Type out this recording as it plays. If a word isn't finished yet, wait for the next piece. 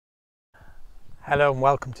Hello and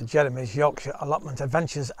welcome to Jeremy's Yorkshire Allotment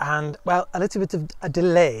Adventures, and well, a little bit of a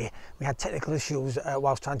delay. We had technical issues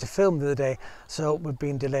whilst trying to film the other day, so we've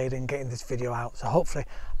been delayed in getting this video out. So hopefully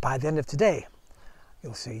by the end of today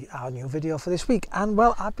you'll see our new video for this week. And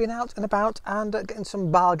well, I've been out and about and getting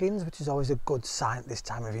some bargains, which is always a good sign at this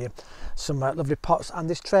time of year. Some lovely pots, and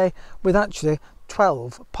this tray with actually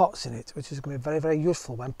 12 pots in it, which is going to be very, very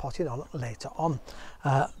useful when potting on later on.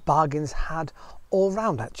 Bargains had all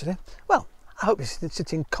round actually. Well, I hope you're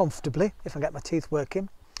sitting comfortably if I get my teeth working.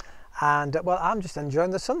 And well, I'm just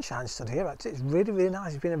enjoying the sunshine stood here actually. It's really, really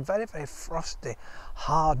nice. It's been a very, very frosty,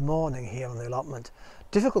 hard morning here on the allotment.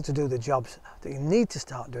 Difficult to do the jobs that you need to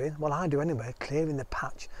start doing. Well, I do anyway, clearing the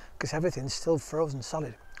patch, because everything's still frozen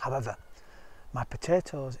solid. However, my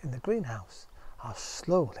potatoes in the greenhouse are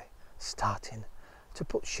slowly starting to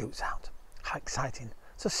put shoots out. How exciting.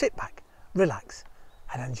 So sit back, relax,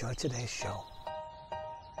 and enjoy today's show.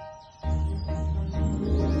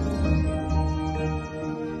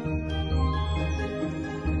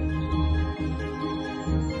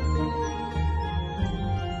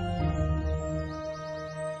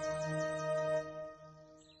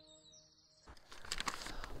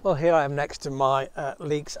 Well, here I am next to my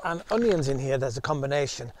leeks and onions in here. There's a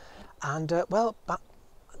combination, and well,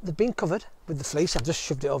 they've been covered with the fleece. I've just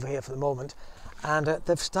shoved it over here for the moment, and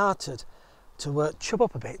they've started to chub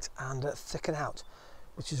up a bit and thicken out,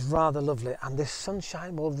 which is rather lovely. And this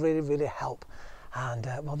sunshine will really, really help. And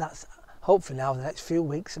well, that's hopefully now the next few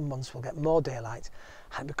weeks and months we'll get more daylight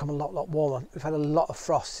and become a lot warmer. We've had a lot of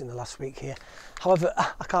frosts in the last week here. However,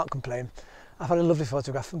 I can't complain. I've had a lovely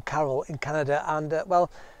photograph from Carole in Canada, and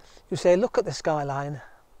well, you say look at the skyline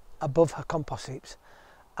above her compost heaps,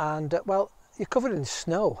 and well, you're covered in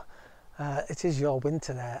snow. It is your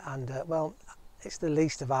winter there, and well, it's the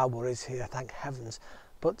least of our worries here, thank heavens.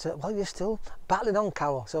 But well, you're still battling on,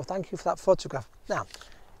 Carole, so thank you for that photograph. Now,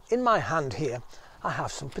 in my hand here, I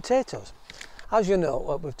have some potatoes. As you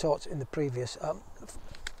know, we've talked in the previous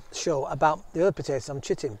show about the other potatoes I'm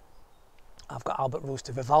chitting. I've got Albert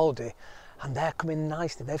Rooster Vivaldi, and they're coming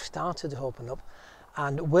nicely. They've started to open up.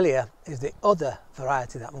 And Willia is the other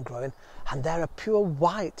variety that I'm growing, and they're a pure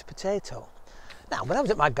white potato. Now, when I was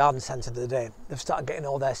at my garden centre the other day, they've started getting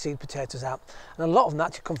all their seed potatoes out, and a lot of them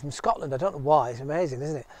actually come from Scotland. I don't know why. It's amazing,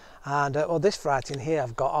 isn't it? And well, this variety in here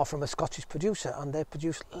I've got are from a Scottish producer, and they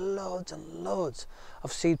produce loads and loads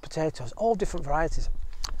of seed potatoes, all different varieties.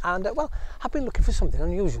 And well, I've been looking for something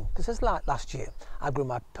unusual, because as like last year I grew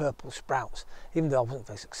my purple sprouts, even though I wasn't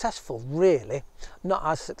very successful really, not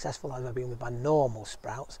as successful as I've been with my normal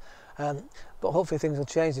sprouts, but hopefully things will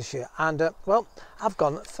change this year. And well, I've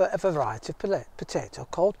gone for a variety of potato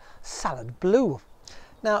called salad blue.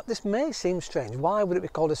 Now, this may seem strange. Why would it be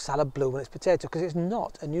called a salad blue when it's potato? Because it's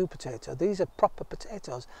not a new potato. These are proper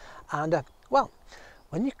potatoes, and well,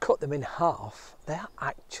 when you cut them in half, they are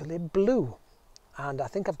actually blue. And I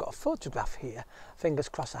think I've got a photograph here, fingers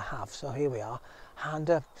crossed I have, so here we are.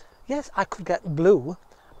 And yes, I could get blue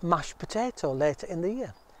mashed potato later in the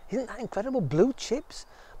year. Isn't that incredible? Blue chips,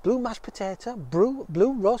 blue mashed potato,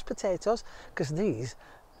 blue roast potatoes, because these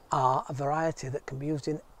are a variety that can be used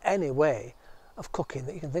in any way of cooking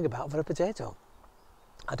that you can think about for a potato.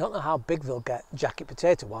 I don't know how big they'll get jacket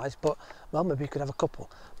potato wise, but well, maybe you could have a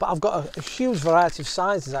couple. But I've got a huge variety of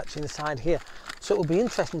sizes actually inside here, so it will be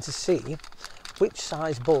interesting to see which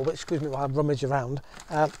size bulb, excuse me while I rummage around,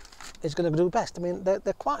 is going to do best. I mean, they're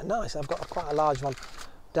quite nice. I've got quite a large one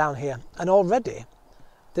down here, and already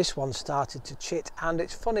this one started to chit, and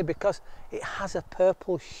it's funny because it has a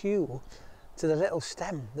purple hue to the little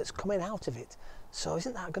stem that's coming out of it. So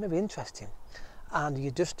isn't that going to be interesting? And you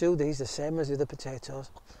just do these the same as the other potatoes,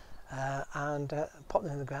 and pop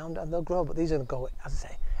them in the ground and they'll grow. But these are going to go, as I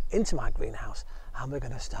say, into my greenhouse, and we're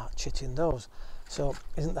going to start chitting those. So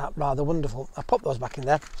isn't that rather wonderful? I pop those back in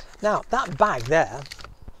there. Now that bag there,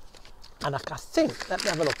 and I think, let me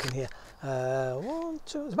have a look in here,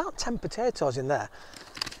 there's about 10 potatoes in there.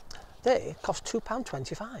 They cost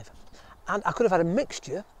 £2.25, and I could have had a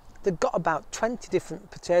mixture. They've got about 20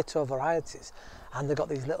 different potato varieties, and they've got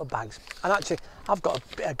these little bags. And actually, I've got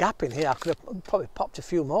a gap in here. I could have probably popped a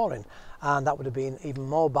few more in, and that would have been even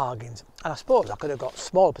more bargains. And I suppose I could have got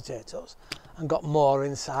small potatoes and got more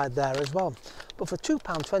inside there as well. But for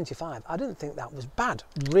 £2.25, I didn't think that was bad,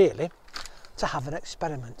 really, to have an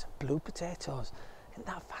experiment. Blue potatoes, isn't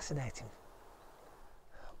that fascinating?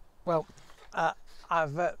 Well,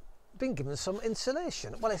 I've been given some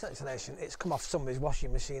insulation. Well, it's not insulation, it's come off somebody's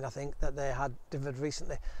washing machine, I think, that they had delivered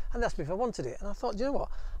recently, and asked me if I wanted it. And I thought, you know what,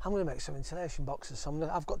 I'm going to make some insulation boxes.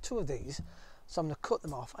 I've got 2 of these, So I'm going to cut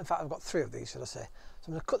them off. In fact, I've got 3 of these, should I say. So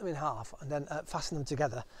I'm going to cut them in half and then fasten them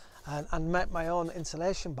together and make my own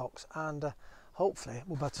insulation box. And hopefully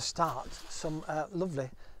we'll be able to start some lovely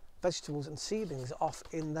vegetables and seedlings off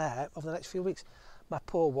in there over the next few weeks. My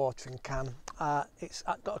poor watering can, it's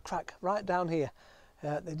got a crack right down here.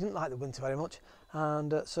 They didn't like the winter very much,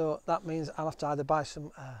 and so that means I'll have to either buy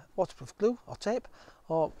some waterproof glue or tape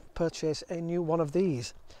or purchase a new one of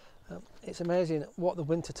these. It's amazing what the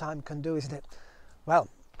winter time can do, isn't it? Well,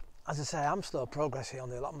 as I say, I'm slow progress here on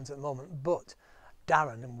the allotment at the moment, but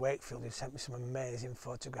Darren in Wakefield, who sent me some amazing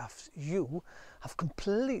photographs, you have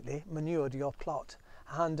completely manured your plot.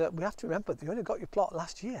 And we have to remember that you only got your plot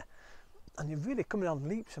last year, and you're really coming on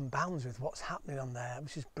leaps and bounds with what's happening on there,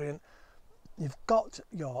 which is brilliant. You've got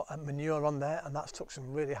your manure on there, and that's took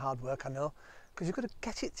some really hard work, I know, because you've got to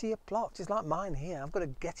get it to your plot. It's like mine here. I've got to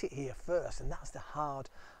get it here first, and that's the hard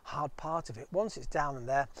part of it. Once it's down in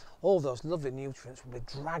there, all those lovely nutrients will be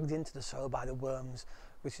dragged into the soil by the worms,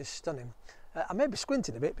 which is stunning. I may be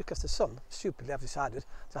squinting a bit because the sun, stupidly I've decided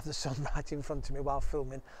to have the sun right in front of me while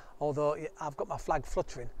filming, although I've got my flag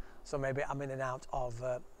fluttering, so maybe I'm in and out of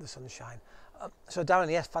the sunshine. So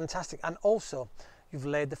Darren, yes, fantastic. And also, you've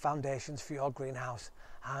laid the foundations for your greenhouse,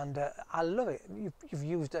 and I love it. You've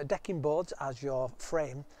used decking boards as your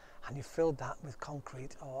frame, and you filled that with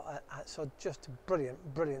concrete. So just a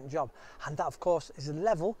brilliant job. And that, of course, is a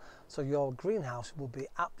level, so your greenhouse will be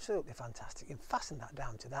absolutely fantastic. You can fasten that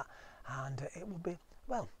down to that, and it will be,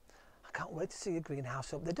 well, I can't wait to see your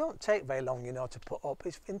greenhouse up. They don't take very long, you know, to put up.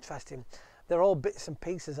 It's interesting. They're all bits and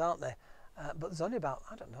pieces, aren't they? But there's only about,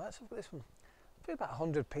 I don't know, let's look at this one. Probably about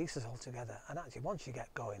 100 pieces altogether, and actually once you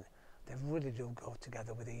get going they really do go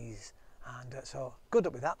together with ease. And so good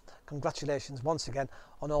luck with that. Congratulations once again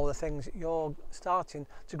on all the things you're starting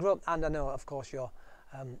to grow, and I know of course your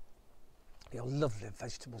lovely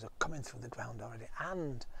vegetables are coming through the ground already,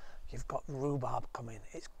 and you've got rhubarb coming.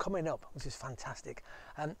 It's coming up, which is fantastic.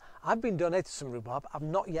 I've been donated some rhubarb. I've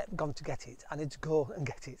not yet gone to get it. I need to go and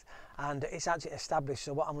get it. And it's actually established.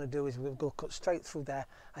 So what I'm going to do is we'll go cut straight through their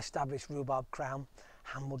established rhubarb crown,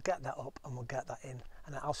 and we'll get that up and we'll get that in.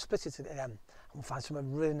 And I'll split it again and we'll find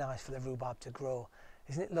something really nice for the rhubarb to grow.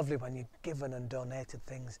 Isn't it lovely when you're given and donated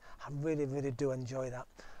things? I really do enjoy that.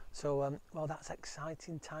 So, well, that's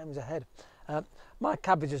exciting times ahead. My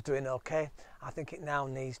cabbage is doing okay. I think it now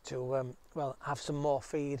needs to, well, have some more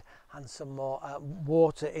feed and some more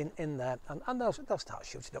water in there, and they'll start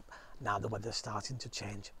shooting up now the weather's starting to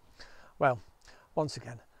change. Well, once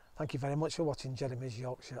again, thank you very much for watching Jeremy's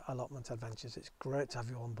Yorkshire Allotment Adventures. It's great to have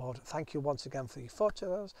you on board. Thank you once again for your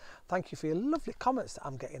photos. Thank you for your lovely comments that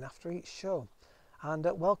I'm getting after each show. And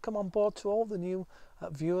welcome on board to all the new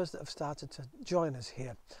viewers that have started to join us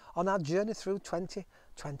here on our journey through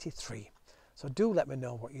 2023. So do let me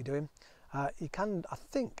know what you're doing. You can, I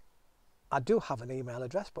think, I do have an email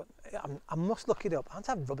address, but I must look it up. I'm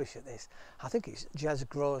rubbish at this. I think it's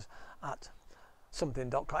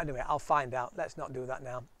jezgrows@something.com. Anyway, I'll find out. Let's not do that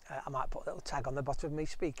now. I might put a little tag on the bottom of me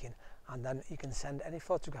speaking, and then you can send any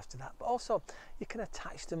photographs to that. But also, you can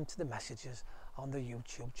attach them to the messages on the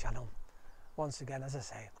YouTube channel. Once again, as I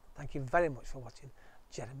say, thank you very much for watching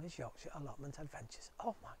Jeremy's Yorkshire Allotment Adventures.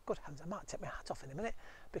 Oh my good heavens, I might take my hat off in a minute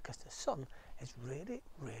because the sun is really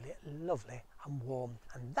lovely and warm,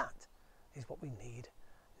 and that is what we need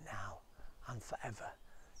now and forever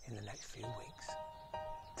in the next few weeks.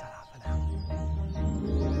 Ta-ra for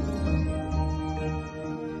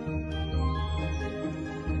now.